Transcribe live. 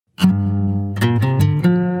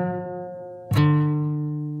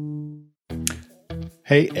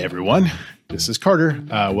Hey everyone, this is Carter.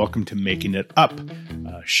 Welcome to Making It Up,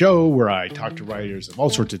 a show where I talk to writers of all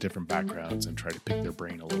sorts of different backgrounds and try to pick their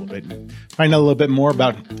brain a little bit and find out a little bit more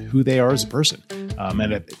about who they are as a person.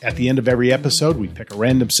 And at the end of every episode, we pick a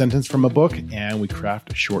random sentence from a book and we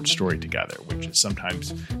craft a short story together, which is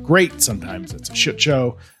sometimes great, sometimes it's a shit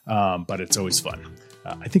show, but it's always fun.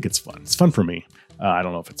 I think it's fun. It's fun for me. I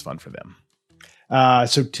don't know if it's fun for them.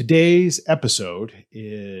 So today's episode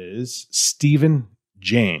is Stephen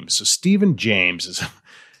James. So Stephen James is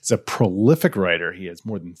a prolific writer. He has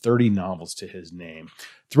more than 30 novels to his name,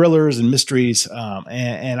 thrillers and mysteries.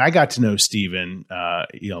 And I got to know Stephen,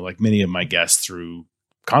 like many of my guests, through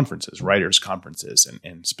conferences, writers' conferences,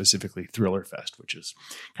 and specifically Thriller Fest, which is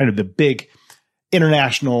kind of the big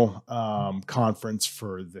international conference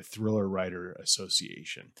for the Thriller Writer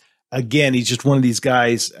Association. Again, he's just one of these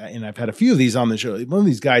guys, and I've had a few of these on the show, one of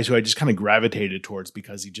these guys who I just kind of gravitated towards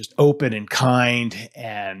because he's just open and kind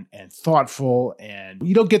and thoughtful, and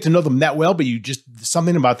you don't get to know them that well, but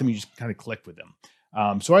something about them, you just kind of click with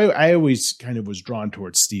them. So I always kind of was drawn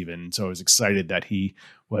towards Stephen. So I was excited that he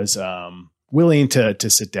was willing to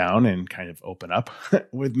sit down and kind of open up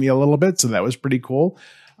with me a little bit. So that was pretty cool.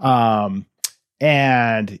 And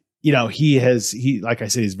he like I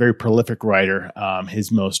said, he's a very prolific writer.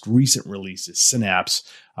 His most recent release is Synapse.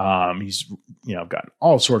 He's, got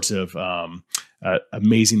all sorts of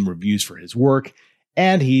amazing reviews for his work.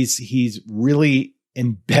 And he's really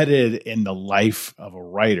embedded in the life of a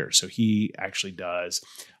writer. So he actually does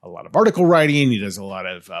a lot of article writing. He does a lot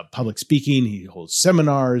of public speaking. He holds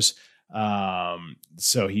seminars.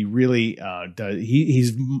 So he really does.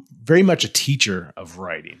 He's very much a teacher of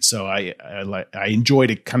writing. So I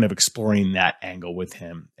enjoyed kind of exploring that angle with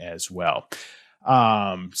him as well.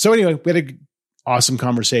 So anyway, we had an awesome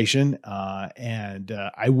conversation, and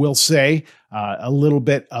I will say a little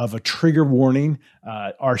bit of a trigger warning.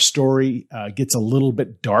 Our story gets a little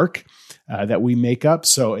bit dark that we make up.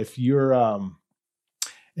 So if you're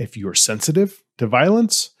sensitive to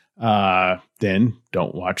violence, then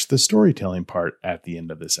don't watch the storytelling part at the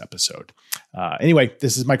end of this episode. Anyway,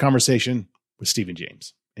 this is my conversation with Stephen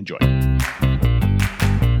James. Enjoy.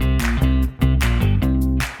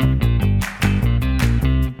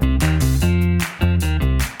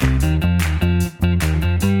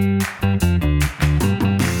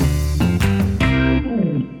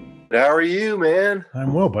 How are you, man?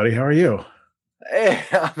 I'm well, buddy. How are you? Hey,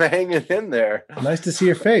 I'm hanging in there. Nice to see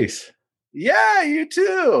your face. Yeah, you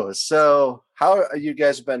too. So how you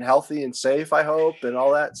guys been healthy and safe, I hope, and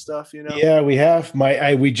all that stuff, Yeah, we have.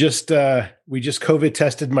 We just COVID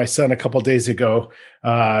tested my son a couple of days ago,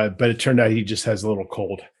 but it turned out he just has a little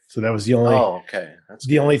cold. So that was the only That's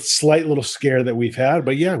the only slight little scare that we've had.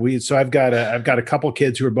 But yeah, I've got a couple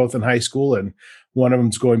kids who are both in high school, and one of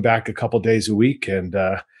them's going back a couple of days a week, and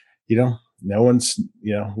no one's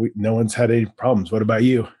had any problems. What about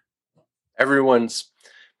you? Everyone's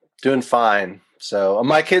doing fine. So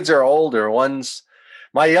my kids are older.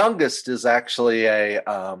 My youngest is actually a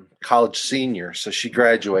college senior, so she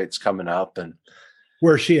graduates coming up. And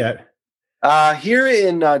where's she at? Here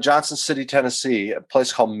in Johnson City, Tennessee, a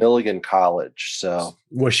place called Milligan College. So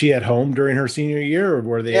was she at home during her senior year, or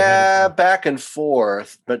were they? Yeah, back and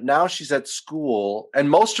forth. But now she's at school, and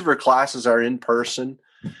most of her classes are in person,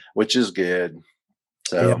 which is good.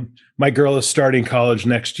 So yeah. My girl is starting college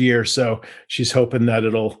next year, so she's hoping that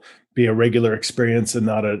it'll be a regular experience and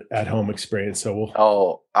not an at-home experience. So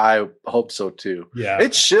I hope so too. Yeah,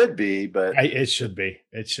 it should be, but it should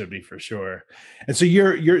be for sure. And so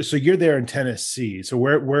you're there in Tennessee. So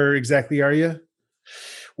where exactly are you?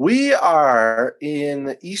 We are in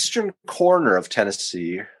the eastern corner of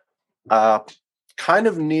Tennessee, kind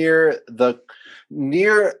of near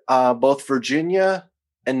both Virginia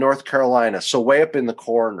and North Carolina. So way up in the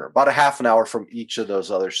corner, about a half an hour from each of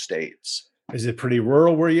those other states. Is it pretty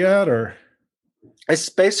rural where you at, or? It's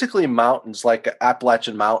basically mountains, like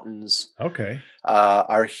Appalachian Mountains. Okay.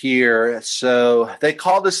 Are here. So they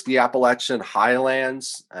call this the Appalachian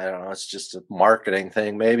Highlands. I don't know. It's just a marketing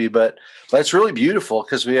thing maybe, but it's really beautiful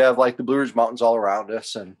because we have like the Blue Ridge Mountains all around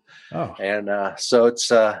us. So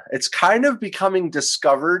it's kind of becoming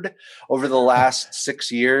discovered over the last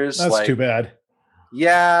 6 years. That's too bad.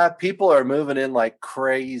 Yeah, people are moving in like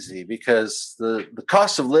crazy because the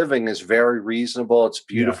cost of living is very reasonable. It's a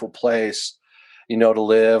beautiful place, to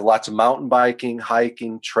live. Lots of mountain biking,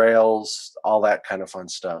 hiking, trails, all that kind of fun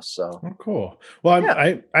stuff. So cool. Well,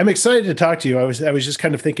 I'm excited to talk to you. I was just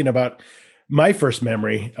kind of thinking about my first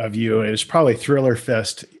memory of you is probably Thriller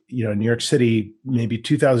Fest, New York City, maybe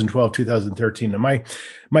 2012, 2013. And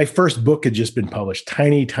my first book had just been published,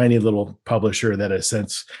 tiny, tiny little publisher that has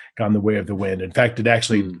since gone the way of the wind. In fact, it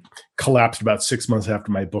actually collapsed about 6 months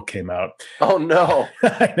after my book came out. Oh, no.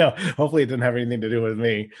 I know. Hopefully it didn't have anything to do with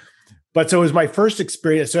me. But so it was my first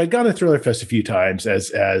experience. So I'd gone to Thriller Fest a few times as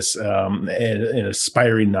an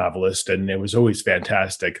aspiring novelist, and it was always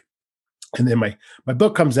fantastic. And then my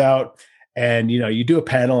book comes out, and you do a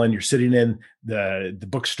panel, and you're sitting in the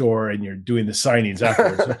bookstore, and you're doing the signings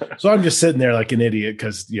afterwards. So I'm just sitting there like an idiot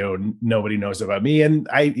because nobody knows about me. And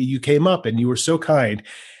you came up, and you were so kind,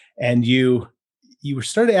 and you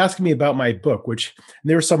started asking me about my book, which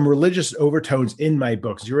there were some religious overtones in my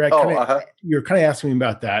books. You were kind of asking me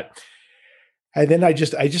about that. And then I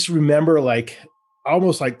just remember like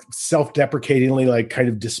almost like self-deprecatingly, like kind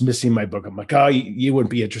of dismissing my book. I'm like, oh, you wouldn't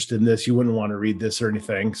be interested in this. You wouldn't want to read this or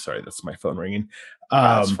anything. Sorry, that's my phone ringing.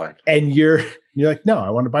 That's fine. And you're like, no,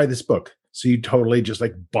 I want to buy this book. So you totally just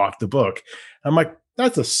like bought the book. I'm like,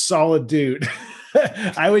 that's a solid dude.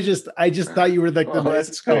 I just thought you were like the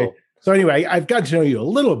nicest guy. Cool. So anyway, I've gotten to know you a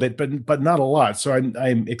little bit, but not a lot. So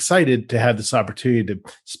I'm excited to have this opportunity to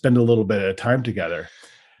spend a little bit of time together.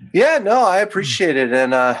 Yeah, no, I appreciate it.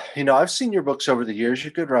 And, I've seen your books over the years. You're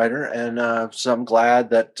a good writer. And so I'm glad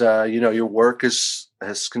that, your work has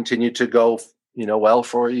continued to go, well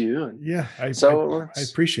for you. And yeah. I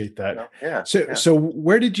appreciate that. Yeah. So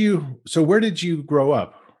where did you grow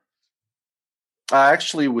up?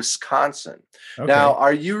 Actually, Wisconsin. Okay. Now,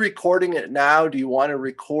 are you recording it now? Do you want to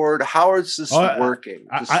record? How is this working?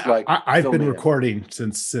 I've been recording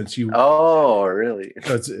since you. Oh, really?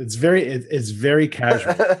 So it's very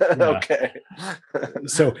casual. Okay.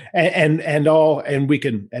 So and we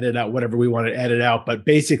can edit out whatever we want to edit out, but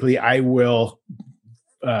basically, I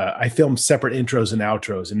film separate intros and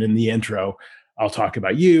outros, and in the intro, I'll talk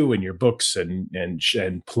about you and your books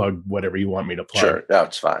and plug whatever you want me to plug. Sure,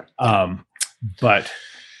 that's fine. But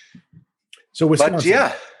so Wisconsin.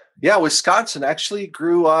 But yeah, Wisconsin. Actually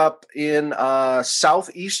grew up in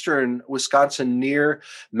southeastern Wisconsin near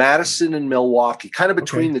Madison and Milwaukee, kind of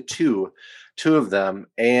between the two of them.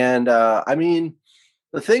 And the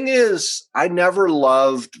thing is, I never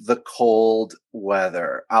loved the cold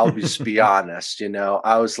weather. I'll just be honest.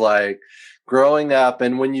 I was like growing up,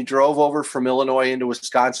 and when you drove over from Illinois into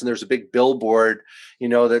Wisconsin, there's a big billboard,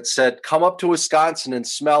 that said, "Come up to Wisconsin and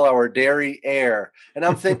smell our dairy air." And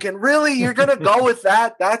I'm thinking, really, you're going to go with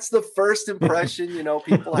that? That's the first impression,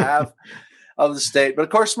 people have of the state. But of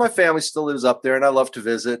course, my family still lives up there, and I love to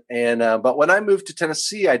visit. And but when I moved to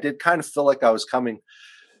Tennessee, I did kind of feel like I was coming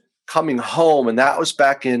home, and that was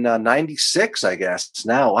back in '96, I guess.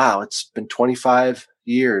 Now, wow, it's been 25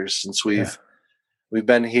 years since we've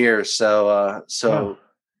been here. So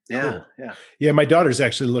yeah. Yeah. My daughter's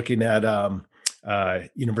actually looking at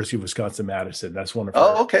University of Wisconsin-Madison. That's one of her.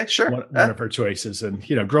 Oh, okay, sure. One of her choices. And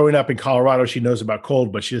growing up in Colorado, she knows about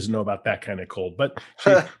cold, but she doesn't know about that kind of cold. But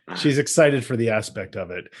she's excited for the aspect of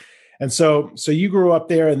it. And so you grew up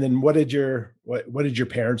there, and then what did your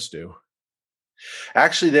parents do?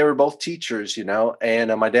 Actually, they were both teachers,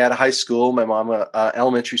 and my dad, a high school, my mom, a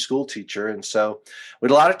elementary school teacher. And so we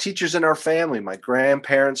had a lot of teachers in our family. My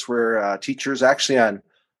grandparents were teachers actually on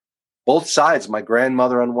both sides. My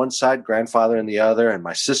grandmother on one side, grandfather on the other, and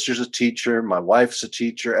my sister's a teacher. My wife's a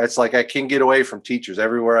teacher. It's like I can't get away from teachers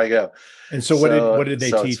everywhere I go. And so what did they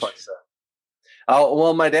teach?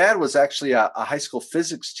 Well, my dad was actually a high school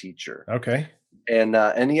physics teacher. Okay.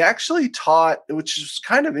 And he actually taught, which is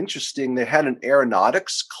kind of interesting. They had an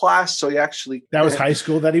aeronautics class, so that was high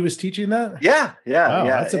school that he was teaching that. Yeah.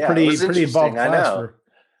 That's a pretty involved class.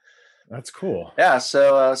 That's cool. Yeah.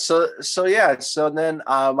 So then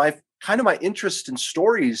my interest in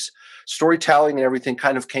storytelling and everything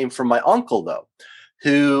kind of came from my uncle, though,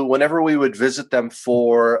 who, whenever we would visit them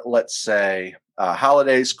for, let's say,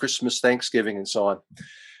 holidays, Christmas, Thanksgiving, and so on,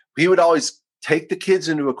 he would always take the kids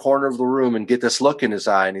into a corner of the room and get this look in his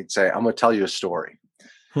eye, and he'd say, "I'm going to tell you a story."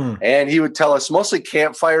 And he would tell us mostly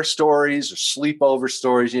campfire stories or sleepover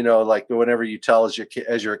stories, like whenever you tell as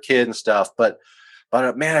you're a kid and stuff. But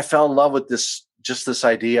man, I fell in love with this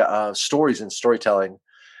idea of stories and storytelling.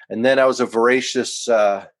 And then I was a voracious,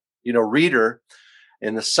 reader.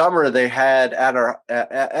 In the summer, they had at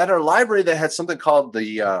our library, they had something called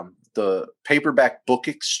the paperback book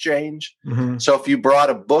exchange. Mm-hmm. So if you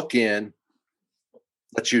brought a book in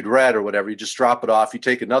that you'd read or whatever, you just drop it off. You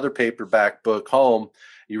take another paperback book home,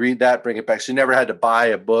 you read that, bring it back. So you never had to buy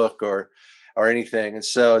a book or anything. And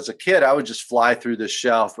so as a kid, I would just fly through the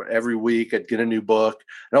shelf every week. I'd get a new book.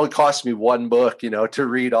 It only cost me one book, to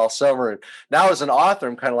read all summer. And now as an author,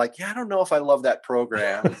 I'm kind of like, yeah, I don't know if I love that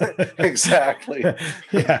program. Exactly.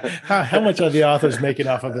 Yeah. How much are the authors making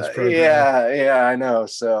off of this program? Yeah, I know.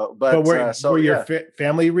 So, but were your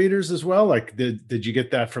family readers as well? Like, did you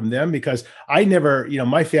get that from them? Because I never,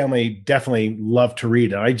 my family definitely loved to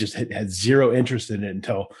read, and I just had zero interest in it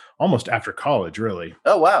until almost after college, really.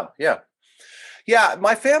 Oh, wow. Yeah. Yeah,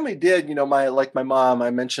 my family did. My mom, I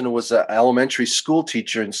mentioned, was an elementary school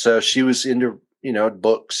teacher. And so she was into,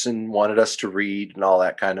 books and wanted us to read and all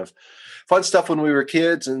that kind of fun stuff when we were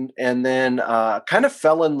kids. And then kind of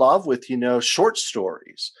fell in love with, short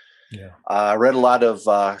stories. Yeah. I read a lot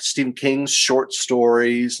of Stephen King's short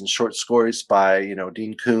stories and short stories by,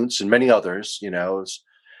 Dean Koontz and many others,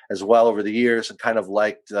 as well over the years, and kind of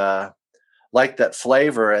liked that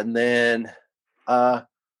flavor. And then,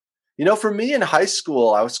 for me in high school,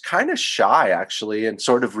 I was kind of shy, actually, and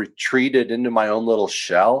sort of retreated into my own little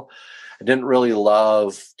shell. I didn't really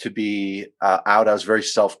love to be out. I was very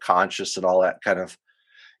self-conscious and all that kind of,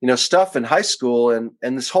 stuff in high school. And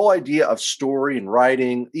this whole idea of story and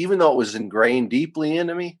writing, even though it was ingrained deeply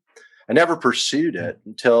into me, I never pursued it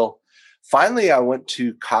until finally I went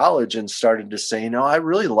to college and started to say, I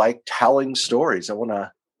really like telling stories. I want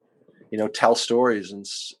to, tell stories.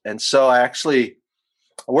 And so I actually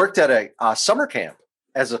worked at a summer camp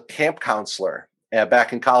as a camp counselor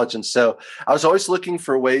back in college. And so I was always looking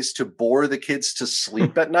for ways to bore the kids to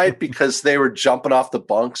sleep at night because they were jumping off the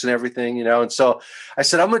bunks and everything, And so I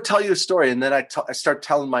said, I'm going to tell you a story. And then I started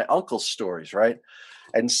telling my uncle's stories, right?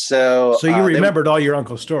 And so you remembered all your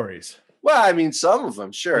uncle's stories. Well, I mean, some of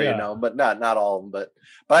them, sure, but not all of them. But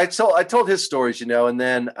I told his stories, and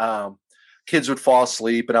then kids would fall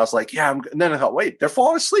asleep, and I was like, yeah. And then I thought, wait, they're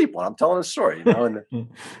falling asleep while I'm telling a story, And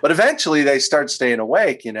but eventually they start staying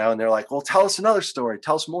awake, and they're like, well, tell us another story,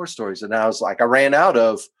 tell us more stories. And I was like, I ran out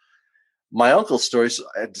of my uncle's stories. So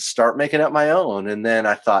I had to start making up my own. And then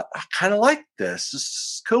I thought, I kind of like this. This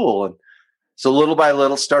is cool. And so little by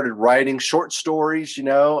little started writing short stories,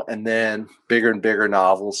 and then bigger and bigger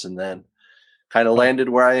novels, and then kind of landed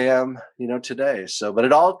where I am, today. So, but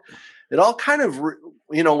it all kind of,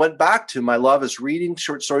 went back to my love is reading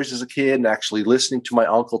short stories as a kid and actually listening to my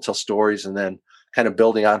uncle tell stories, and then kind of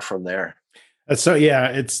building on from there. So,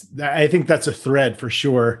 yeah, I think that's a thread for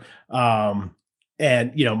sure. And,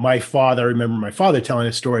 I remember my father telling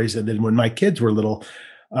us stories. And then when my kids were little,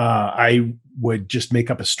 I would just make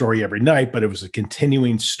up a story every night, but it was a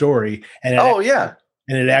continuing story. And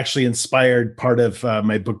and it actually inspired part of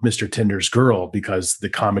my book, Mr. Tinder's Girl, because the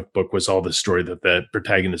comic book was all the story that the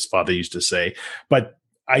protagonist's father used to say. But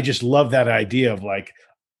I just love that idea of, like,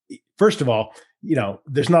 first of all,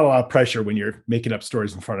 there's not a lot of pressure when you're making up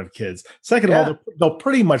stories in front of kids. Second of all, they'll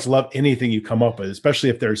pretty much love anything you come up with, especially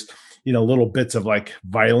if there's, little bits of like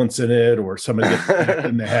violence in it or somebody gets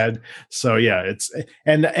in the head. So yeah,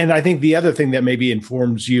 and I think the other thing that maybe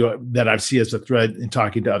informs you that I see as a thread in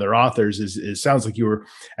talking to other authors is sounds like you were,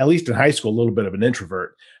 at least in high school, a little bit of an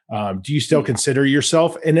introvert. Do you still consider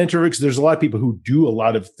yourself an introvert? Because there's a lot of people who do a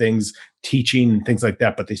lot of things, teaching and things like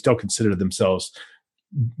that, but they still consider themselves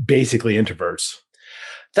basically introverts.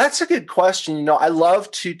 That's a good question. I love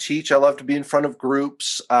to teach. I love to be in front of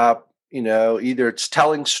groups. Either it's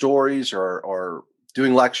telling stories or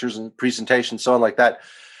doing lectures and presentations, so on like that.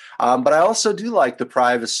 But I also do like the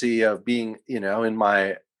privacy of being, in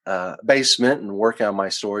my basement and working on my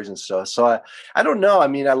stories and stuff. So I don't know. I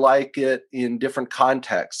mean, I like it in different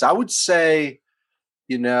contexts. I would say,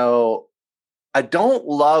 I don't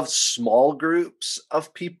love small groups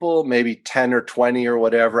of people, maybe 10 or 20 or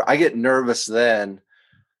whatever. I get nervous then.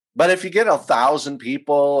 But if you get 1,000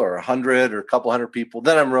 people or 100 or a couple hundred people,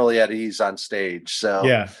 then I'm really at ease on stage. So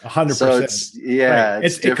yeah, 100%. So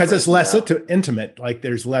it's because it's less intimate. Like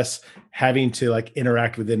there's less having to like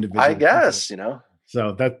interact with individuals. I guess,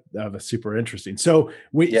 So that's super interesting. So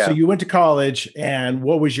so you went to college, and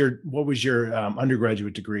what was your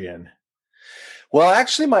undergraduate degree in? Well,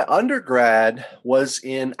 actually, my undergrad was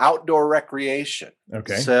in outdoor recreation.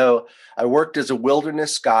 Okay. So I worked as a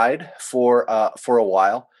wilderness guide for a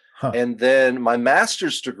while. Huh. And then my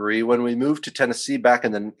master's degree, when we moved to Tennessee back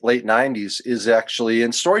in the late 90s, is actually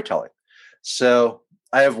in storytelling. So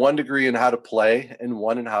I have one degree in how to play and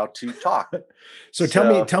one in how to talk. So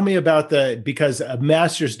tell me about because a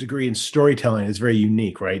master's degree in storytelling is very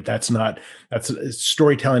unique, right?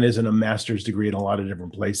 Storytelling isn't a master's degree in a lot of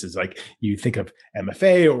different places. Like you think of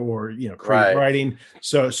MFA or creative writing.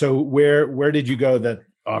 So where did you go that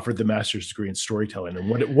offered the master's degree in storytelling,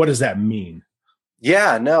 and what does that mean?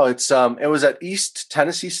 Yeah, no, it was at East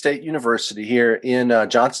Tennessee State University here in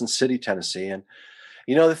Johnson City, Tennessee. And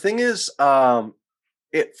the thing is,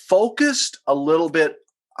 it focused a little bit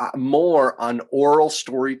more on oral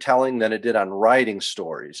storytelling than it did on writing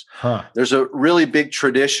stories. Huh. There's a really big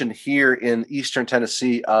tradition here in Eastern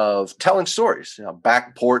Tennessee of telling stories,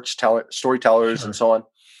 back porch storytellers and so on.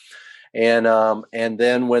 And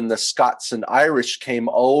then when the Scots and Irish came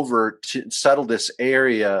over to settle this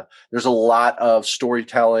area, there's a lot of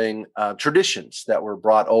storytelling traditions that were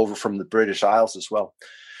brought over from the British Isles as well.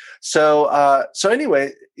 So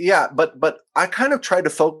anyway, yeah, but I kind of tried to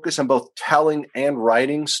focus on both telling and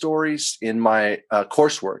writing stories in my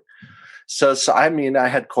coursework. So I mean, I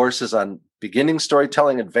had courses on beginning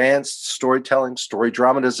storytelling, advanced storytelling, story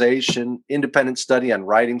dramatization, independent study on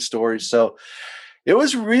writing stories. So it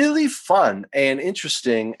was really fun and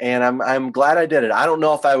interesting, and I'm glad I did it. I don't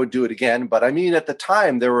know if I would do it again, but I mean, at the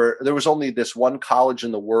time there was only this one college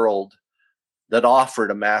in the world that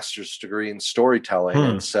offered a master's degree in storytelling,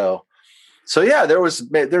 and so yeah,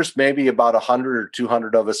 there's maybe about 100 or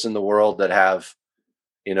 200 of us in the world that have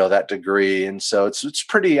that degree, and so it's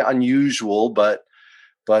pretty unusual, but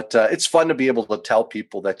it's fun to be able to tell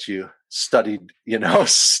people that you studied,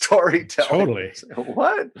 storytelling. Totally.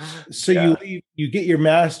 What? So you get your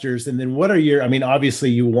master's, and then what are I mean, obviously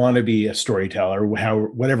you want to be a storyteller,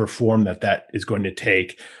 whatever form that is going to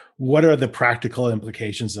take. What are the practical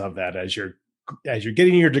implications of that as you're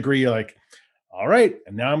getting your degree? You're like, all right,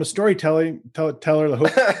 and now I'm a storyteller. I hope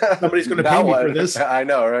somebody's going to pay me for this. I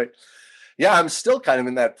know, right? Yeah, I'm still kind of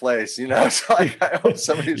in that place, So I hope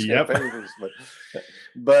somebody's going to pay me for this.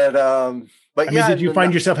 But I mean, did you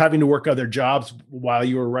find yourself having to work other jobs while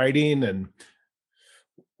you were writing? And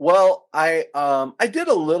well, I did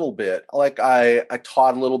a little bit. Like I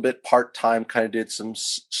taught a little bit part time. Kind of did some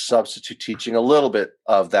substitute teaching, a little bit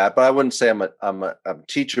of that. But I wouldn't say I'm a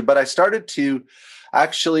teacher. But I started to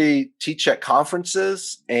actually teach at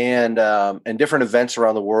conferences and different events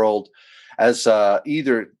around the world as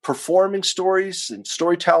either performing stories and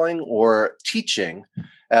storytelling or teaching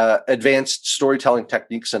advanced storytelling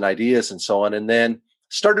techniques and ideas and so on. And then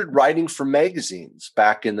started writing for magazines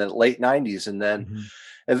back in the late 90s. And then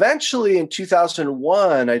eventually in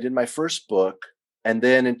 2001, I did my first book. And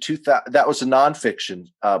then in 2000, that was a nonfiction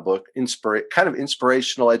book, kind of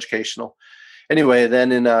inspirational, educational. Anyway,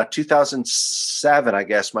 then in 2007, I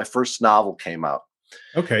guess, my first novel came out.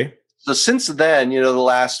 Okay. So since then, the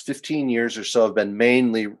last 15 years or so have been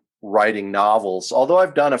mainly writing novels, although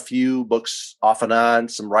I've done a few books off and on,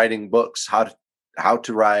 some writing books, how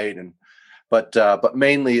to write. But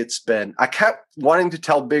mainly it's been, I kept wanting to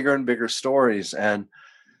tell bigger and bigger stories. And,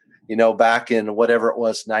 back in whatever it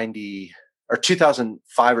was, 90 or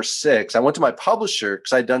 2005 or 6, I went to my publisher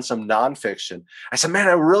because I'd done some nonfiction. I said, man,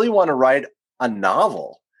 I really want to write a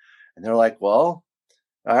novel. And they're like, well,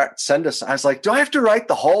 all right, send us. I was like, do I have to write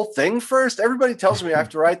the whole thing first? Everybody tells me I have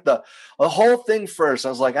to write the whole thing first. I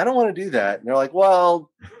was like, I don't want to do that. And they're like,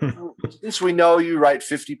 well, since we know you, write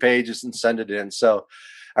 50 pages and send it in. So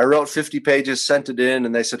I wrote 50 pages, sent it in,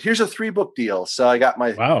 and they said, here's a 3-book deal. So I got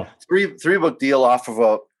my three-book deal off of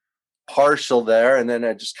a partial there. And then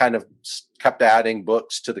I just kind of kept adding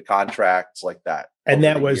books to the contracts like that. And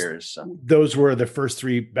those were the first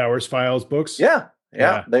 3 Bowers Files books? Yeah,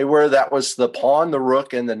 they were. That was the Pawn, the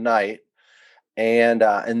Rook, and the Knight, and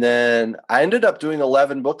then I ended up doing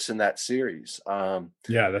 11 books in that series.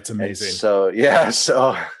 That's amazing. So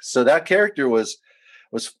that character was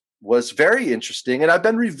very interesting, and I've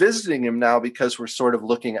been revisiting him now because we're sort of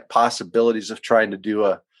looking at possibilities of trying to do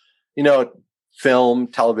a, film,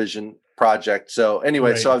 television project. So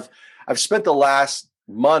anyway, so I've spent the last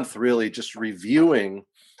month really just reviewing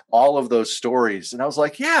all of those stories, and I was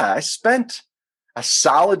like, yeah, I spent a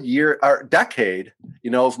solid year or decade,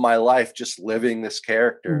 of my life just living this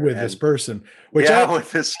character with this person,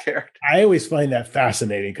 with this character. I always find that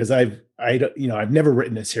fascinating because I've never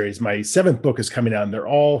written a series. My 7th book is coming out and they're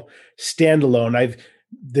all standalone.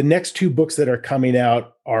 The next 2 books that are coming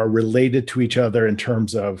out are related to each other in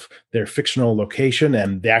terms of their fictional location,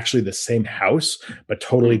 and they're actually the same house, but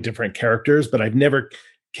totally different characters. But I've never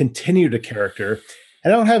continued a character,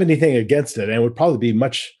 and I don't have anything against it. And it would probably be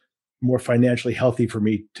much more financially healthy for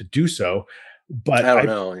me to do so. But I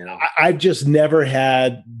don't know. I've just never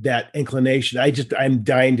had that inclination. I'm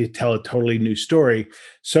dying to tell a totally new story.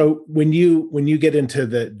 So when you get into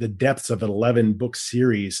the depths of an 11-book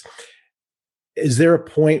series, is there a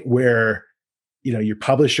point where, your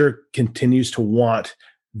publisher continues to want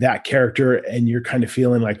that character and you're kind of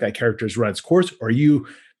feeling like that character's run its course? Or are you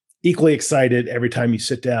equally excited every time you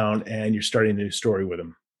sit down and you're starting a new story with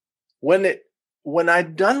them? when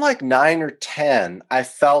I'd done like 9 or 10, I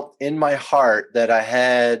felt in my heart that I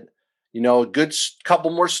had, a good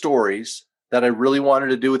couple more stories that I really wanted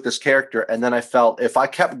to do with this character. And then I felt if I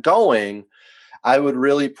kept going, I would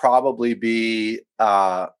really probably be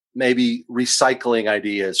maybe recycling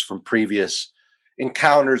ideas from previous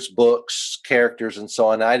encounters, books, characters, and so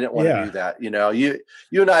on. I didn't want to do that.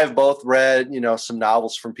 You and I have both read, some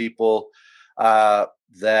novels from people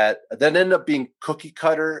that end up being cookie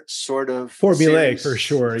cutter sort of formulaic series, for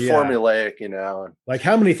sure. Yeah. Formulaic, like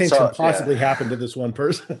how many things can possibly happen to this one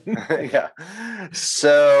person? Yeah.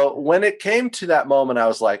 So when it came to that moment, I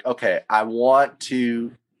was like, okay, I want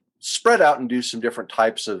to spread out and do some different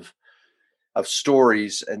types of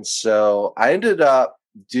stories. And so I ended up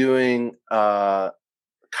doing kind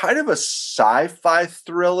of a sci-fi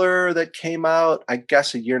thriller that came out, I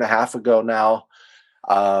guess, a year and a half ago now,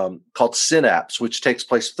 called Synapse, which takes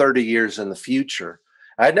place 30 years in the future.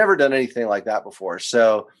 I had never done anything like that before.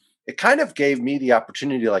 So it kind of gave me the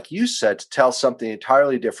opportunity, like you said, to tell something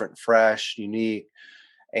entirely different, fresh, unique.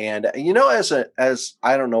 And, as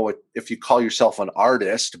I don't know if you call yourself an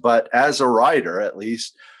artist, but as a writer, at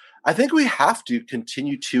least, I think we have to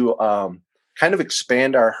continue to kind of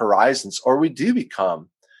expand our horizons, or we do become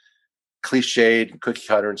cliched and cookie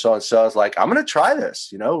cutter and so on. So I was like, I'm going to try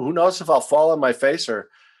this. Who knows if I'll fall on my face or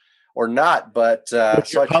not. But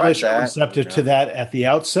so I tried that. Receptive to that at the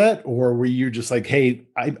outset, or were you just like, hey,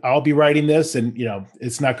 I'll be writing this, and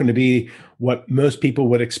it's not going to be what most people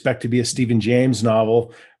would expect to be a Stephen James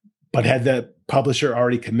novel, but had the publisher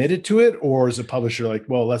already committed to it, or is the publisher like,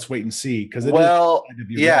 well, let's wait and see? Because it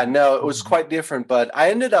was quite different, but I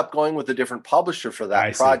ended up going with a different publisher for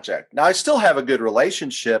that project. Now I still have a good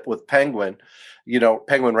relationship with Penguin,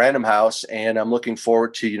 Penguin Random House, and I'm looking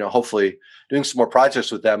forward to, hopefully doing some more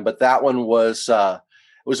projects with them. But that one was a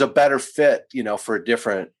better fit, for a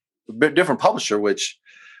different publisher, which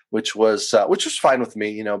was fine with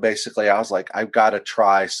me. Basically I was like, I've got to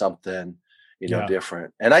try something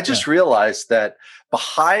different. And I just realized that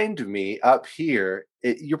behind me up here,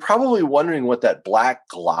 you're probably wondering what that black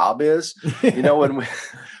glob is.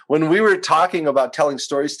 When we were talking about telling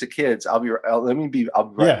stories to kids, I'll be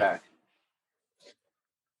right back.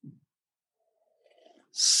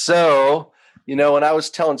 So, when I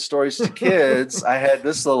was telling stories to kids, I had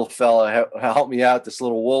this little fella help me out, this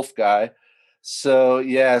little wolf guy. So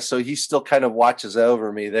he still kind of watches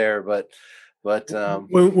over me there, but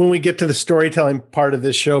when we get to the storytelling part of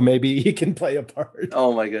this show, maybe he can play a part.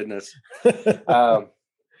 Oh my goodness.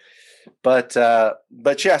 But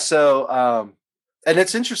yeah, so and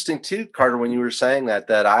it's interesting too, Carter, when you were saying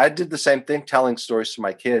that I did the same thing, telling stories to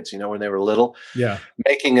my kids, when they were little,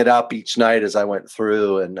 making it up each night as I went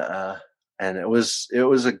through, and it was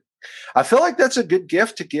I feel like that's a good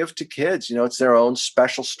gift to give to kids. It's their own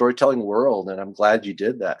special storytelling world, and I'm glad you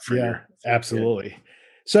did that for your absolutely.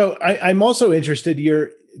 So I'm also interested.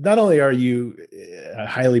 Not only are you a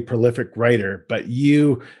highly prolific writer, but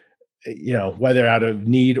you whether out of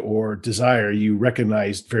need or desire, you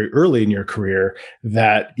recognized very early in your career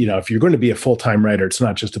that, if you're going to be a full-time writer, it's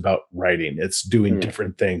not just about writing, it's doing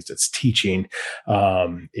different things. It's teaching,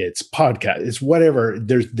 it's podcast, it's whatever.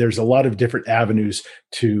 There's a lot of different avenues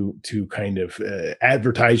to kind of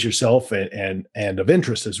advertise yourself and of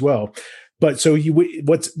interest as well. But so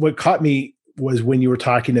what caught me was when you were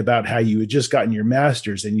talking about how you had just gotten your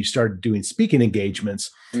master's and you started doing speaking engagements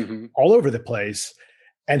all over the place,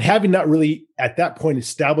 and having not really at that point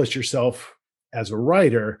established yourself as a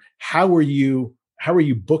writer, how are you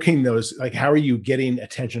booking those? Like, how are you getting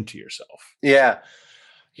attention to yourself? Yeah.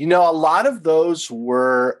 A lot of those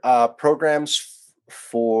were programs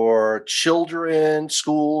for children,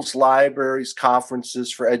 schools, libraries,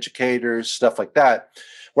 conferences for educators, stuff like that,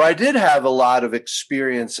 where I did have a lot of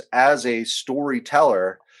experience as a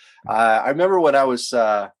storyteller. I remember when I was,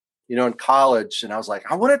 in college, and I was like,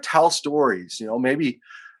 I want to tell stories, maybe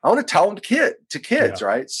I want to tell them to kids.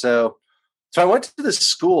 Right. So I went to this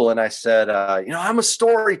school and I said, I'm a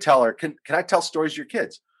storyteller. Can I tell stories to your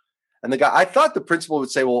kids? And I thought the principal would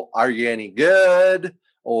say, well, are you any good?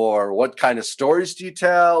 Or what kind of stories do you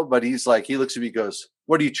tell? But he looks at me, goes,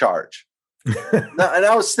 what do you charge? And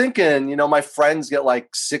I was thinking, my friends get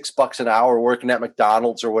like $6 an hour working at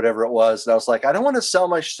McDonald's or whatever it was. And I was like, I don't want to sell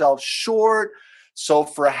myself short. So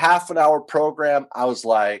for a half an hour program, I was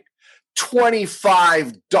like,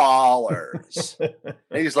 $25.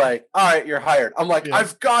 And he's like, all right, you're hired. I'm like,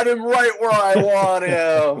 I've got him right where I want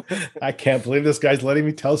him. I can't believe this guy's letting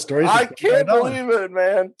me tell stories. I can't believe it,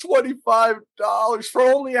 man. $25 for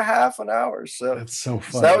only a half an hour. So that's so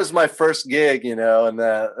funny. So that was my first gig, and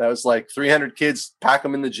that was like 300 kids, pack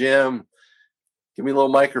them in the gym, give me a little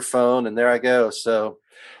microphone, and there I go. So,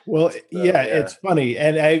 yeah, it's funny.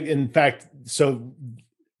 And in fact, so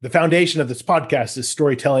the foundation of this podcast is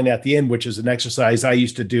storytelling at the end, which is an exercise I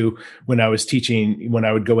used to do when I was teaching, when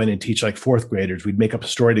I would go in and teach like fourth graders. We'd make up a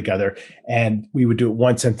story together and we would do it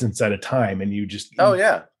one sentence at a time. And you just,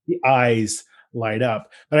 the eyes light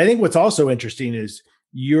up. But I think what's also interesting is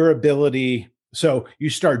your ability. So you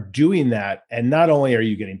start doing that, and not only are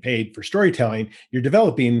you getting paid for storytelling, you're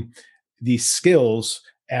developing these skills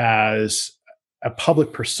as a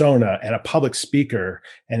public persona and a public speaker,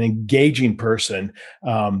 an engaging person,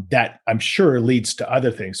 that I'm sure leads to other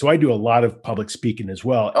things. So I do a lot of public speaking as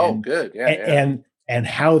well. Oh, good. Yeah. And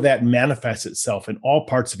how that manifests itself in all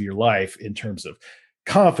parts of your life in terms of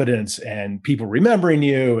confidence and people remembering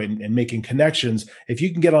you and making connections. If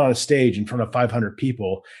you can get on a stage in front of 500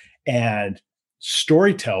 people and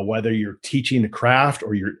storytell, whether you're teaching a craft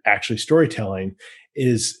or you're actually storytelling,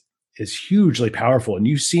 is hugely powerful. And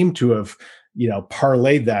you seem to have,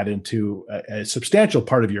 parlayed that into a substantial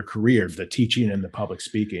part of your career, the teaching and the public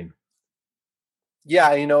speaking. Yeah.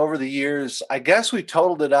 Over the years, I guess we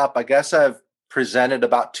totaled it up. I guess I've presented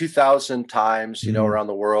about 2,000 times, around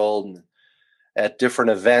the world and at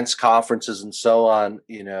different events, conferences, and so on,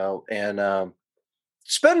 and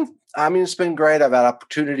it's been great. I've had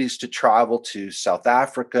opportunities to travel to South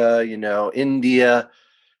Africa, India,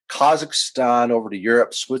 Kazakhstan, over to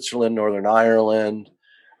Europe, Switzerland, Northern Ireland.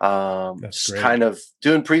 Just kind of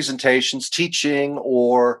doing presentations, teaching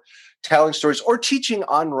or telling stories, or teaching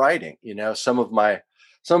on writing. Some of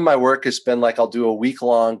my work has been like, I'll do a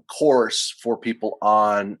week-long course for people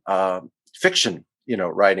on fiction,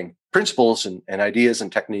 writing principles and ideas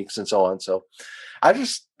and techniques and so on. So I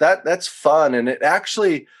just, that's fun. And it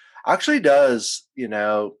actually does,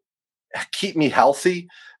 keep me healthy,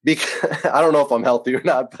 because I don't know if I'm healthy or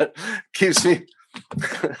not, but keeps me.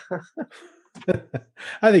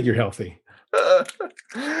 I think you're healthy.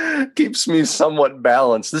 Keeps me somewhat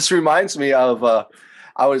balanced. This reminds me of,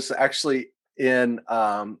 I was actually in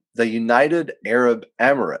the United Arab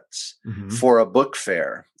Emirates for a book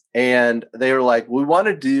fair. And they were like, we want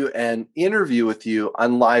to do an interview with you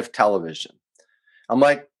on live television. I'm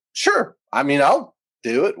like, sure. I'll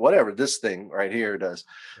do it. Whatever this thing right here does.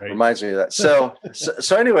 Right. Reminds me of that. So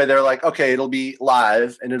anyway, they're like, okay, it'll be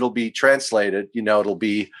live and it'll be translated. It'll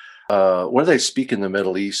be, what do they speak in the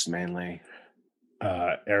Middle East mainly?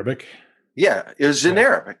 Arabic. Yeah, it was in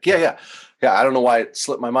Arabic. Yeah. I don't know why it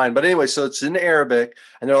slipped my mind, but anyway, so it's in Arabic,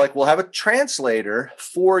 and they're like, we'll have a translator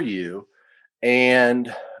for you.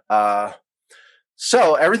 And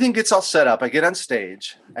so everything gets all set up. I get on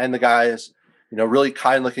stage, and the guy is, really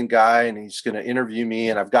kind looking guy, and he's going to interview me.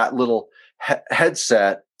 And I've got little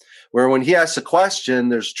headset where when he asks a question,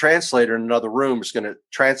 there's a translator in another room who's going to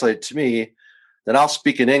translate it to me. Then I'll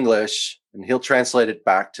speak in English and he'll translate it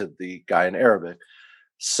back to the guy in Arabic.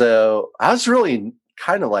 So I was really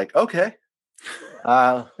kind of like, okay,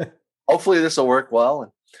 hopefully this will work well.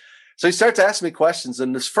 And so he starts asking me questions.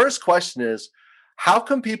 And this first question is, how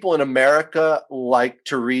come people in America like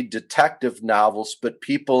to read detective novels, but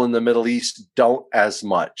people in the Middle East don't as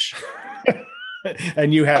much?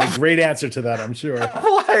 And you had a great answer to that, I'm sure.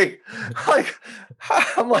 I'm like,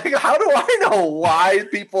 how do I know why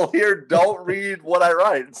people here don't read what I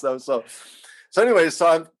write? So anyway, so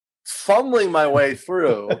I'm fumbling my way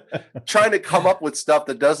through, trying to come up with stuff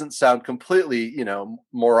that doesn't sound completely,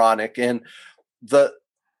 moronic. And the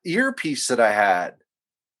earpiece that I had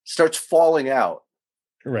starts falling out.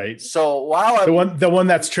 Right. So while I'm the one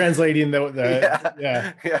that's translating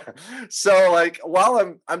yeah. So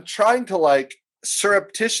while I'm trying to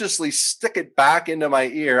surreptitiously stick it back into my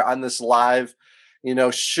ear on this live,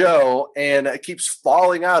 show, and it keeps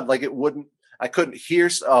falling out I couldn't hear.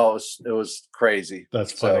 Oh, it was crazy.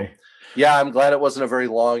 That's funny. So, yeah, I'm glad it wasn't a very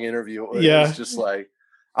long interview. It was just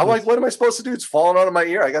I'm like, what am I supposed to do? It's falling out of my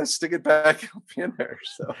ear. I got to stick it back up in there.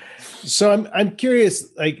 So I'm curious,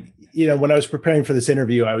 when I was preparing for this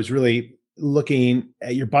interview, I was really looking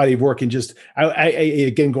at your body of work and just, I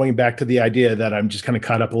again, going back to the idea that I'm just kind of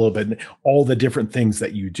caught up a little bit in all the different things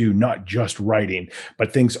that you do, not just writing,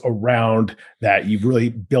 but things around that. You've really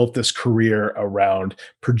built this career around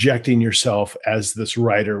projecting yourself as this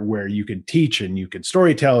writer where you can teach and you can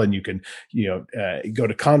storytell and you can, go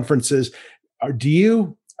to conferences.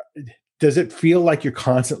 Does it feel like you're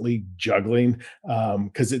constantly juggling?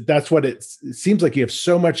 Because that's what it seems like. You have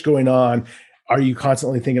so much going on. Are you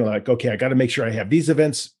constantly thinking okay, I got to make sure I have these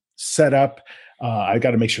events set up. I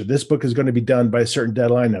got to make sure this book is going to be done by a certain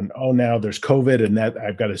deadline. And now there's COVID, and that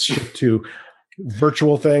I've got to shift to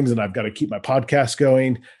virtual things, and I've got to keep my podcast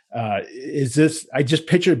going. I just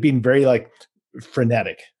picture it being very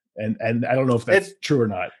frenetic. And I don't know if that's true or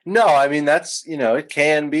not. No, I mean, that's, it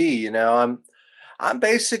can be, I'm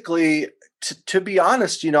basically, to be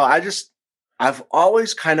honest, I've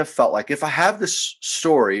always kind of felt like if I have this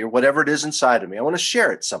story or whatever it is inside of me, I want to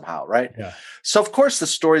share it somehow. Right. Yeah. So of course the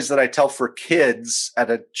stories that I tell for kids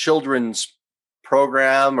at a children's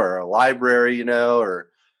program or a library,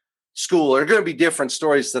 or school are going to be different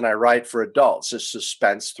stories than I write for adults, just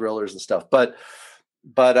suspense thrillers and stuff. But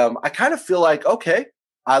I kind of feel like, okay,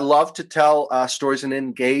 I love to tell stories and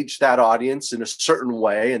engage that audience in a certain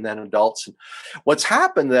way, and then adults. And what's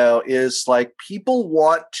happened though is like people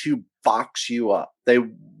want to box you up. They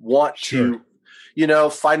want to,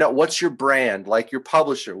 find out what's your brand, like your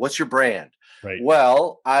publisher. What's your brand? Right.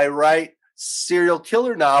 Well, I write serial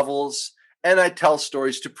killer novels and I tell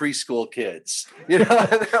stories to preschool kids. And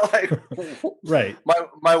they're like, right.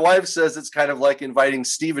 My wife says it's kind of like inviting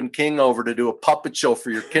Stephen King over to do a puppet show for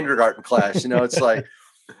your kindergarten class. It's like,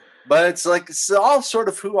 but it's all sort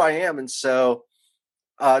of who I am. And so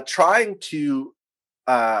trying to,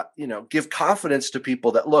 give confidence to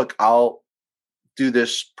people that, look, I'll do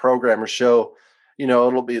this program or show,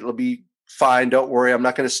 it'll be fine. Don't worry. I'm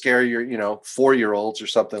not going to scare your, 4-year-olds or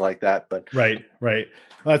something like that. But right.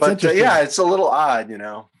 Well, that's interesting. Yeah, it's a little odd,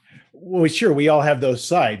 Well, sure, we all have those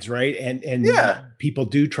sides, right? And people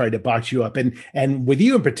do try to box you up. And with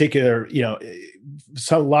you in particular,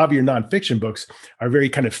 a lot of your nonfiction books are very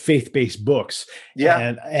kind of faith-based books.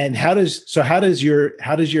 Yeah. And how does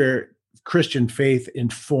your Christian faith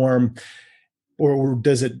inform, or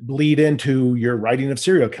does it bleed into your writing of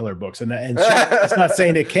serial killer books? And it's not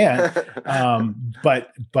saying it can't,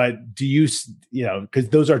 but do you, because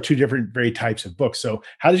those are two different very types of books. So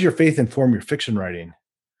how does your faith inform your fiction writing?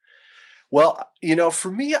 Well,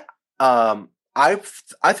 for me, I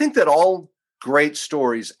think that all great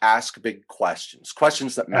stories ask big questions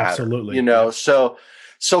that matter. Absolutely. So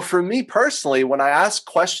for me personally, when I ask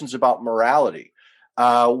questions about morality,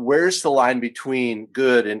 where's the line between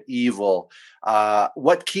good and evil?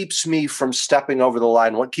 What keeps me from stepping over the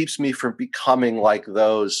line? What keeps me from becoming like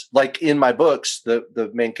those, like in my books,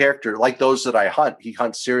 the main character, like those that I hunt? He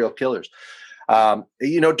hunts serial killers.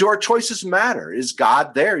 Do our choices matter? Is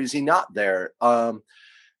God there? Is he not there?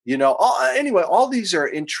 Anyway, all these are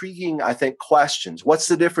intriguing, I think, questions. What's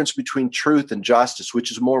the difference between truth and justice? Which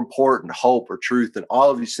is more important, hope or truth, and all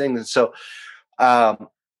of these things? And so,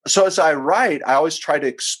 so as I write, I always try to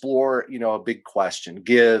explore, a big question,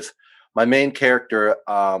 give my main character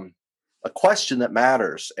a question that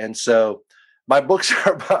matters. And so my books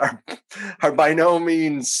are by no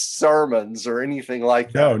means sermons or anything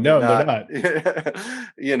like that. No, they're not.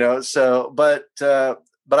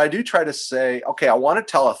 But I do try to say, okay, I want to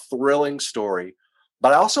tell a thrilling story,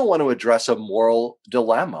 but I also want to address a moral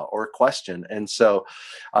dilemma or question. And so,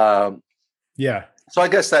 so I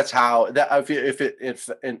guess that's how that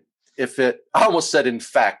if it I almost said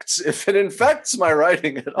infects, if it infects my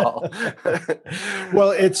writing at all.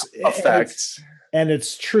 Well, it's affects. And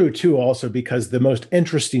it's true too, also, because the most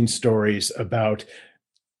interesting stories about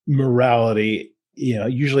morality,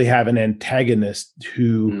 usually have an antagonist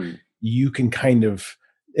who you can kind of,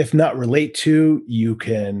 if not relate to, you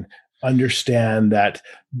can understand that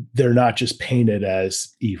they're not just painted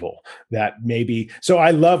as evil. That maybe, so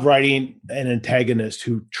I love writing an antagonist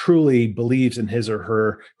who truly believes in his or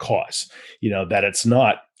her cause, that it's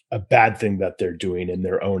not a bad thing that they're doing in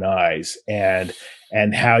their own eyes, and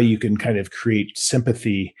how you can kind of create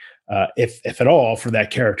sympathy, if at all, for that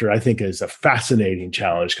character, I think is a fascinating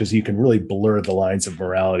challenge, because you can really blur the lines of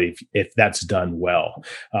morality if that's done well.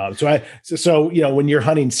 So when you're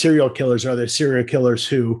hunting serial killers, are there serial killers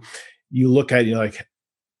who you look at, you're like,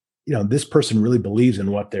 this person really believes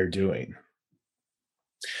in what they're doing?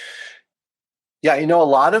 Yeah, a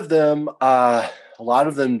lot of them. A lot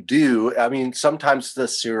of them do. I mean, sometimes the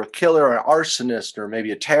serial killer or an arsonist or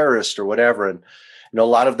maybe a terrorist or whatever, and a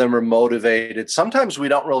lot of them are motivated. Sometimes we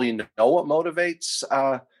don't really know what motivates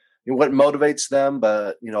them,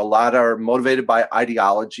 but a lot are motivated by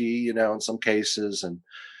ideology. In some cases, and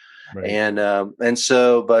right. And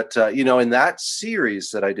so, but in that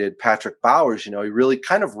series that I did, Patrick Bowers, he really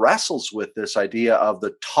kind of wrestles with this idea of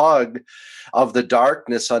the tug of the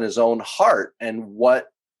darkness on his own heart, and what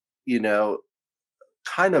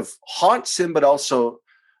kind of haunts him, but also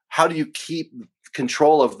how do you keep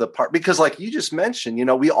control of the part? Because like you just mentioned,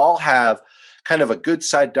 we all have kind of a good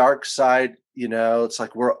side, dark side, it's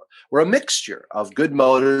like we're a mixture of good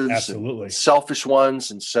motives, absolutely, and selfish ones.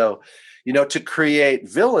 And so, to create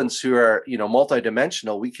villains who are,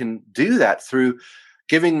 multidimensional, we can do that through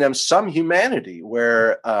giving them some humanity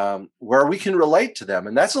where we can relate to them.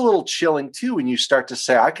 And that's a little chilling too, when you start to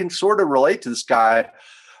say, I can sort of relate to this guy,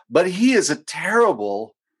 but he is a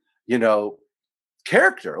terrible, you know,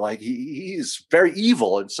 character. Like he's very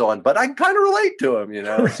evil and so on, but I can kind of relate to him, you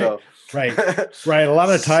know. So right. A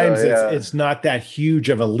lot of times so, yeah. it's not that huge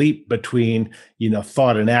of a leap between, you know,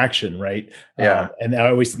 thought and action, right? Yeah. And I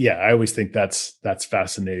always think that's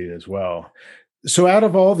fascinating as well. So out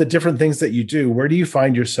of all the different things that you do, where do you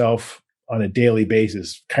find yourself on a daily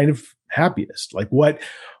basis kind of happiest? Like, what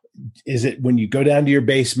is it when you go down to your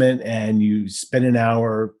basement and you spend an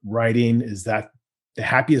hour writing? Is that the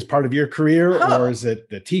happiest part of your career, or is it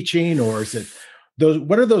the teaching, or is it those?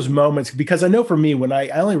 What are those moments? Because I know for me, when I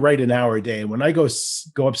only write an hour a day, and when I go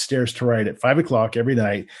upstairs to write at 5 o'clock every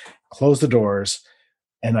night, close the doors,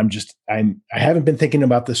 and I haven't been thinking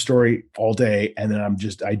about the story all day, and then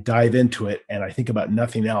I dive into it, and I think about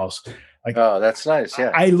nothing else. Like, oh, that's nice.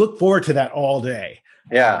 Yeah, I look forward to that all day.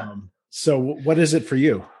 Yeah. So what is it for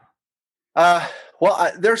you?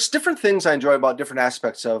 Well, there's different things I enjoy about different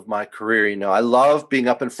aspects of my career. You know, I love being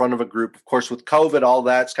up in front of a group. Of course, with COVID, all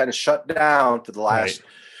that's kind of shut down for the last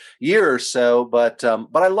year or so. But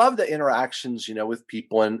I love the interactions, you know, with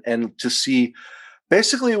people and to see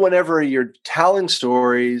basically whenever you're telling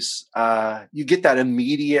stories, you get that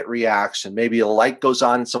immediate reaction. Maybe a light goes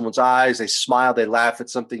on in someone's eyes, they smile, they laugh at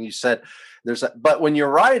something you said. But when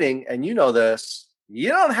you're writing, and you know this, you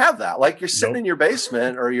don't have that. Like you're sitting in your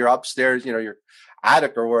basement or you're upstairs, you know, your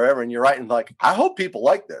attic or wherever, and you're writing like, I hope people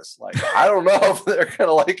like this. Like, I don't know if they're going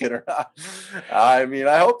to like it or not. I mean,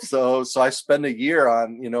 I hope so. So I spend a year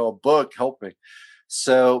on, you know, a book helping.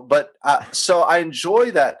 So I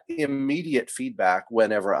enjoy that immediate feedback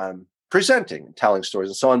whenever I'm presenting and telling stories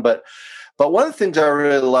and so on. But one of the things I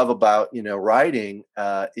really love about, you know, writing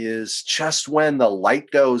is just when the light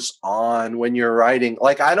goes on when you're writing.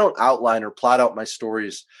 Like I don't outline or plot out my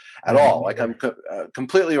stories at all. Like I'm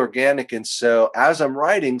completely organic. And so as I'm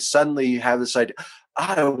writing, suddenly you have this idea.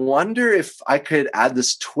 I wonder if I could add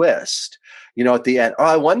this twist, you know, at the end. Oh,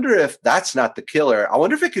 I wonder if that's not the killer. I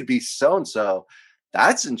wonder if it could be so-and-so.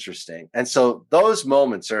 That's interesting. And so those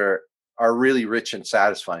moments are really rich and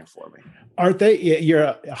satisfying for me. Aren't they?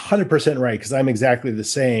 You're 100% right, because I'm exactly the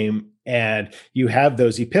same. And you have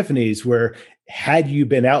those epiphanies where had you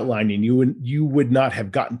been outlining, you would not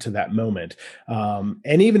have gotten to that moment.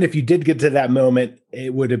 And even if you did get to that moment,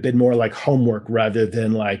 it would have been more like homework rather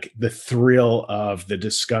than like the thrill of the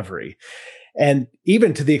discovery. And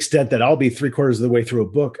even to the extent that I'll be 3/4 of the way through a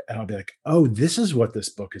book and I'll be like, oh, this is what this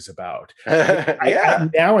book is about.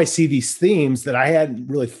 Now I see these themes that I hadn't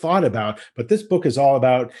really thought about, but this book is all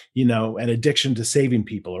about, you know, an addiction to saving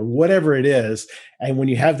people or whatever it is. And when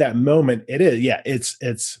you have that moment, it's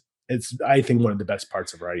I think one of the best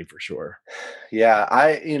parts of writing for sure. Yeah, I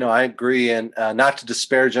agree. And not to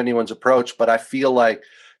disparage anyone's approach, but I feel like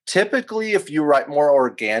typically if you write more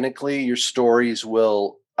organically, your stories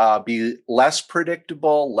will be less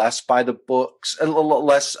predictable, less by the books, and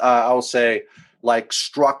less, I'll say, like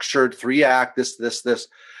structured 3-act, this.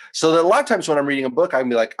 So that a lot of times when I'm reading a book, I can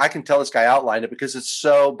be like, I can tell this guy outlined it because it's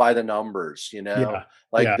so by the numbers, you know,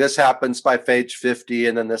 this happens by page 50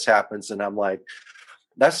 and then this happens. And I'm like,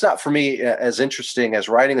 that's not for me as interesting as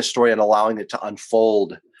writing a story and allowing it to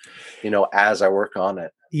unfold, you know, as I work on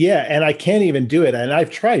it. Yeah. And I can't even do it. And I've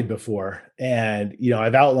tried before. And, you know,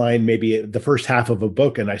 I've outlined maybe the first half of a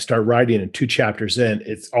book and I start writing and 2 chapters in,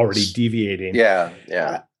 it's already deviating. Yeah.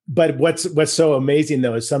 But what's so amazing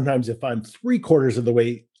though, is sometimes if I'm 3/4 of the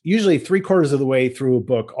way, usually 3/4 of the way through a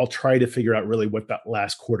book, I'll try to figure out really what that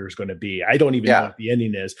last quarter is going to be. I don't even know what the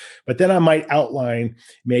ending is, but then I might outline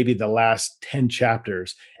maybe the last 10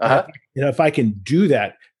 chapters. If I can do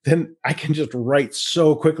that, then I can just write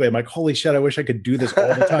so quickly. I'm like, holy shit, I wish I could do this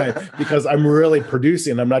all the time because I'm really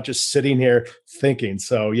producing. I'm not just sitting here thinking.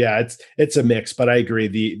 So yeah, it's a mix, but I agree.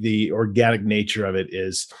 The organic nature of it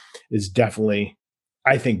is definitely,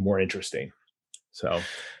 I think, more interesting. So.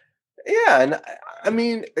 Yeah. And I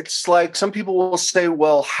mean, it's like some people will say,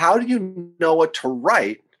 well, how do you know what to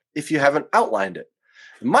write if you haven't outlined it?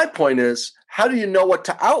 And my point is, how do you know what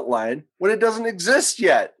to outline when it doesn't exist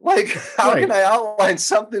yet? Like, how can I outline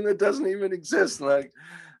something that doesn't even exist? Like,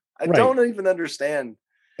 I don't even understand.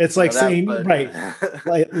 It's like saying,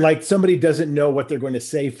 like somebody doesn't know what they're going to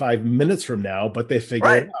say 5 minutes from now, but they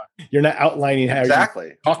figure it out. You're not outlining how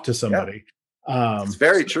you talk to somebody. Yeah. It's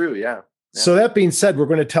very true. Yeah. So that being said, we're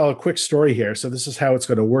going to tell a quick story here. So this is how it's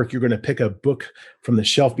going to work. You're going to pick a book from the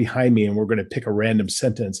shelf behind me, and we're going to pick a random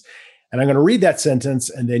sentence. And I'm going to read that sentence,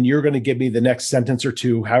 and then you're going to give me the next sentence or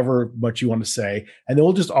two, however much you want to say. And then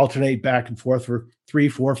we'll just alternate back and forth for 3,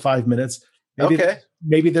 4, 5 minutes.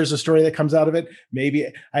 maybe there's a story that comes out of it.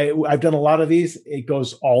 Maybe I've done a lot of these. It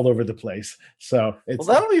goes all over the place. So well,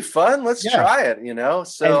 that'll be fun. Let's try it.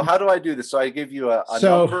 So how do I do this? So I give you a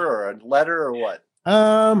number or a letter or what?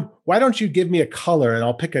 Why don't you give me a color and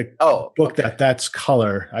I'll pick a book that's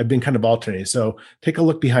color. I've been kind of alternating. So take a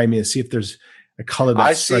look behind me and see if there's a color that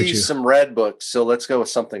I see some red books. So let's go with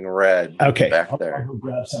something red. Okay. Back there. I'll go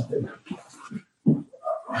grab something.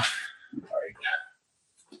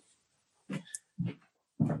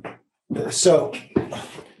 So,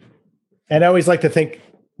 and I always like to think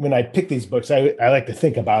when I pick these books, I like to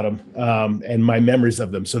think about them and my memories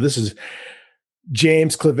of them. So this is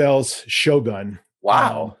James Clavell's Shogun.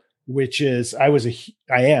 Wow. Which is, I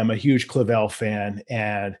am a huge Clavell fan.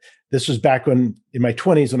 And this was back in my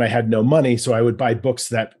 20s when I had no money. So I would buy books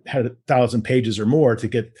that had 1,000 pages or more to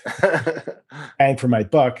get bang for my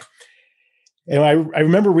buck. And I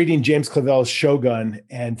remember reading James Clavell's Shogun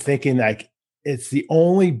and thinking like, it's the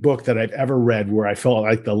only book that I've ever read where I felt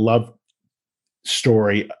like the love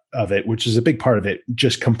story of it, which is a big part of it,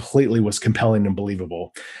 just completely was compelling and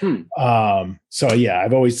believable. So yeah,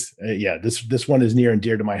 I've always, this one is near and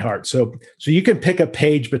dear to my heart. So you can pick a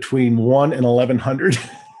page between 1 and 1,100.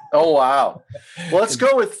 Oh, wow. Well, let's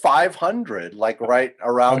go with 500, like right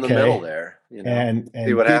around the middle there, and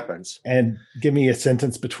see what happens. And give me a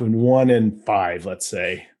sentence between 1 and 5, let's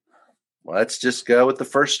say. Let's just go with the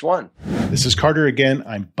first one. This is Carter again.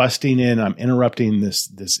 I'm busting in. I'm interrupting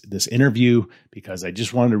this interview because I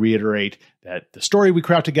just wanted to reiterate that the story we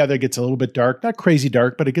craft together gets a little bit dark, not crazy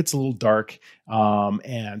dark, but it gets a little dark.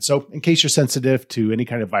 And so in case you're sensitive to any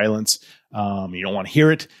kind of violence, you don't want to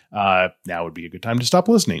hear it, now would be a good time to stop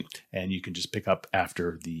listening. And you can just pick up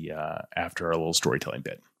after our little storytelling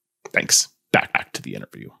bit. Thanks. Back to the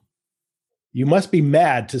interview. You must be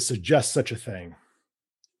mad to suggest such a thing.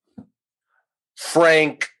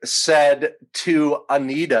 Frank said to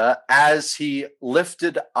Anita as he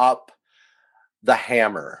lifted up the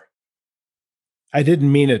hammer. I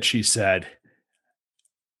didn't mean it, she said.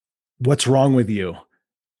 What's wrong with you?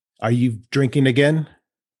 Are you drinking again?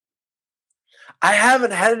 I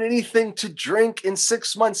haven't had anything to drink in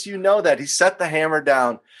 6 months. You know that. He set the hammer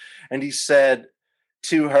down and he said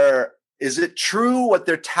to her, is it true what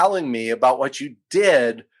they're telling me about what you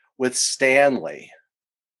did with Stanley?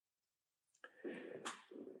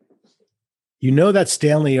 You know that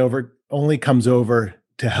Stanley only comes over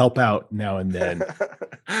to help out now and then,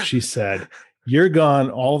 she said. You're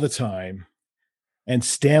gone all the time, and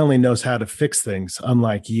Stanley knows how to fix things,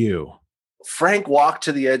 unlike you. Frank walked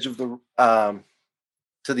to the edge of the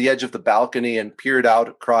balcony and peered out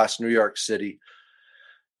across New York City.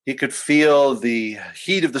 He could feel the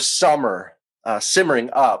heat of the summer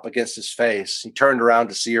simmering up against his face. He turned around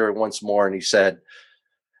to see her once more, and he said,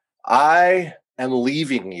 I am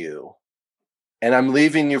leaving you. And I'm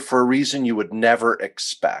leaving you for a reason you would never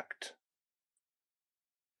expect.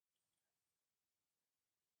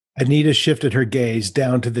 Anita shifted her gaze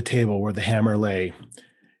down to the table where the hammer lay.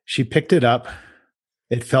 She picked it up.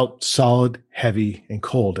 It felt solid, heavy, and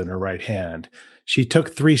cold in her right hand. She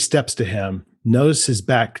took 3 steps to him, noticed his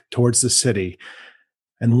back towards the city,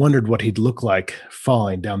 and wondered what he'd look like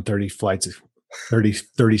falling down 30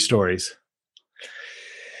 stories.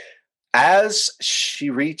 As she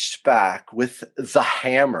reached back with the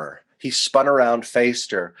hammer, he spun around,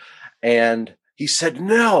 faced her, and he said,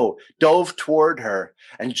 no, dove toward her.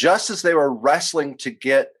 And just as they were wrestling to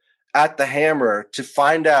get at the hammer to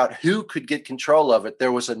find out who could get control of it,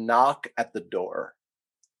 there was a knock at the door.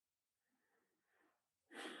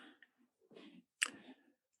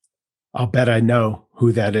 I'll bet I know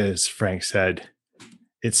who that is, Frank said.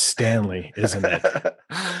 It's Stanley, isn't it?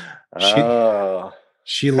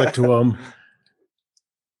 She looked to him,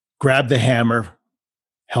 grabbed the hammer,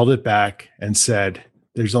 held it back, and said,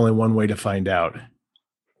 there's only one way to find out.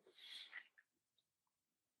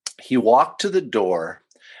 He walked to the door,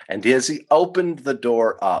 and as he opened the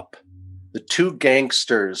door up, the 2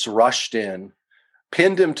 gangsters rushed in,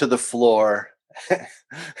 pinned him to the floor,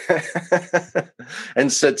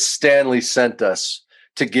 and said, Stanley sent us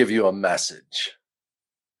to give you a message.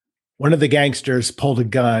 One of the gangsters pulled a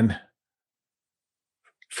gun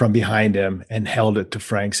from behind him and held it to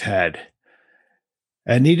Frank's head.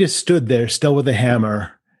 Anita stood there, still with a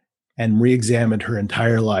hammer, and re-examined her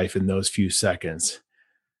entire life in those few seconds.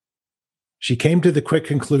 She came to the quick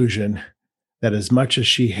conclusion that as much as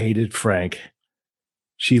she hated Frank,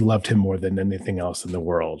 she loved him more than anything else in the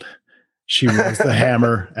world. She raised the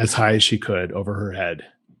hammer as high as she could over her head.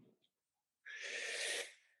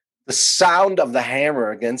 The sound of the hammer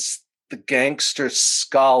against the gangster's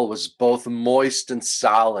skull was both moist and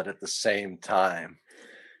solid at the same time.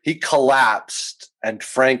 He collapsed and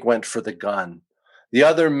Frank went for the gun. The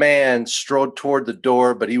other man strode toward the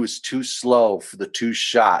door, but he was too slow for the 2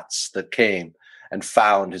 shots that came and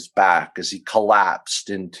found his back as he collapsed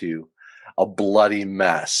into a bloody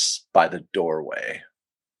mess by the doorway.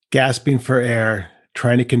 Gasping for air,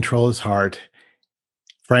 trying to control his heart,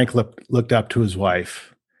 Frank looked up to his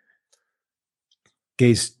wife,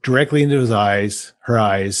 gazed directly into her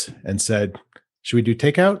eyes, and said, "Should we do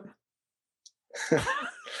takeout?"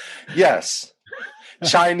 Yes.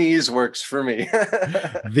 Chinese works for me.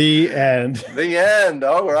 The end. The end.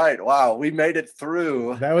 All right. Wow. We made it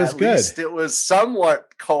through. That was At good. least it was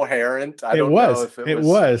somewhat coherent. I don't know if it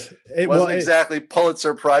wasn't exactly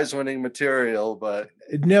Pulitzer Prize winning material, but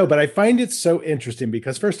no, but I find it so interesting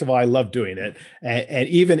because first of all, I love doing it. And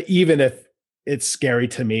even if it's scary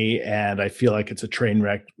to me and I feel like it's a train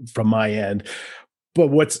wreck from my end, but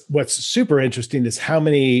what's super interesting is how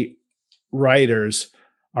many writers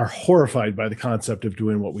are horrified by the concept of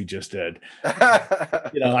doing what we just did.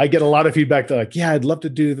 I get a lot of feedback. They're like, yeah, I'd love to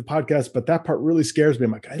do the podcast, but that part really scares me.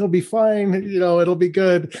 I'm like, it'll be fine. It'll be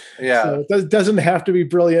good. Yeah. So it doesn't have to be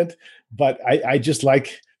brilliant, but I just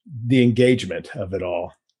like the engagement of it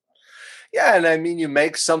all. Yeah. And I mean, you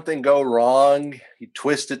make something go wrong, you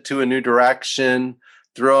twist it to a new direction,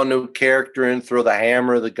 throw a new character in, throw the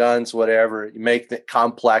hammer, the guns, whatever, you make it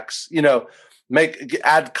complex,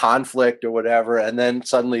 add conflict or whatever, and then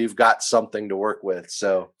suddenly you've got something to work with.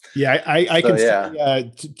 So yeah, I can say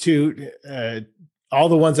to all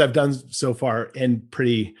the ones I've done so far end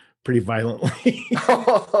pretty violently.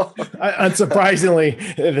 Unsurprisingly,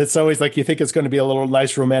 it's always like you think it's going to be a little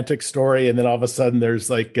nice romantic story, and then all of a sudden there's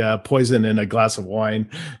like poison in a glass of wine.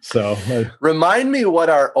 So remind me what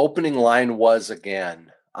our opening line was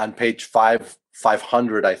again on page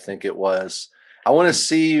 500, I think it was. I want to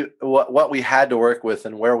see what we had to work with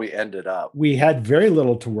and where we ended up. We had very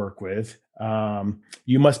little to work with.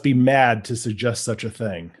 You must be mad to suggest such a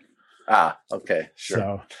thing. Okay, sure.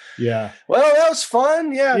 So, yeah. Well, that was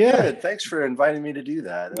fun. Yeah, good. Thanks for inviting me to do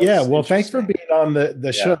that. Well, thanks for being on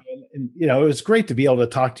the show. And, it was great to be able to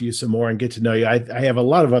talk to you some more and get to know you. I have a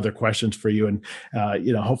lot of other questions for you. And,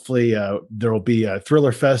 hopefully there will be a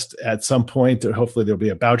Thriller Fest at some point. Or hopefully there'll be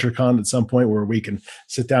a BoucherCon at some point where we can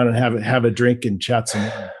sit down and have a drink and chat some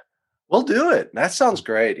more. We'll do it. That sounds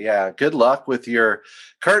great. Yeah. Good luck with your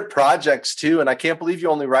current projects too. And I can't believe you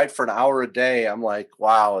only write for an hour a day. I'm like,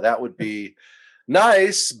 wow, that would be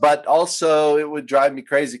nice, but also it would drive me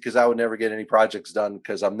crazy because I would never get any projects done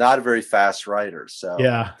because I'm not a very fast writer. So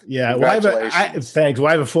yeah. Well, thanks. Well,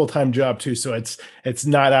 I have a full-time job too, so it's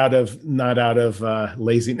not out of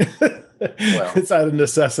laziness. Well, it's out of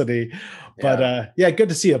necessity. But good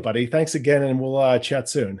to see you, buddy. Thanks again, and we'll chat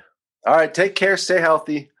soon. All right, take care. Stay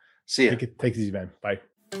healthy. See you. Take it easy, man. Bye.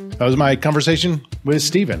 That was my conversation with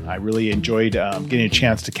Stephen. I really enjoyed getting a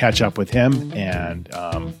chance to catch up with him, and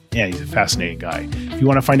he's a fascinating guy. If you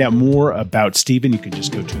want to find out more about Stephen, you can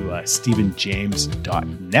just go to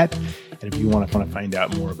stephenjames.net. And if you want to find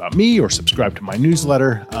out more about me or subscribe to my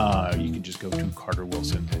newsletter, you can just go to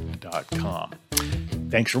carterwilson.com.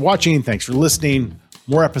 Thanks for watching. Thanks for listening.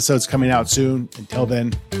 More episodes coming out soon. Until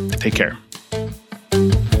then, take care.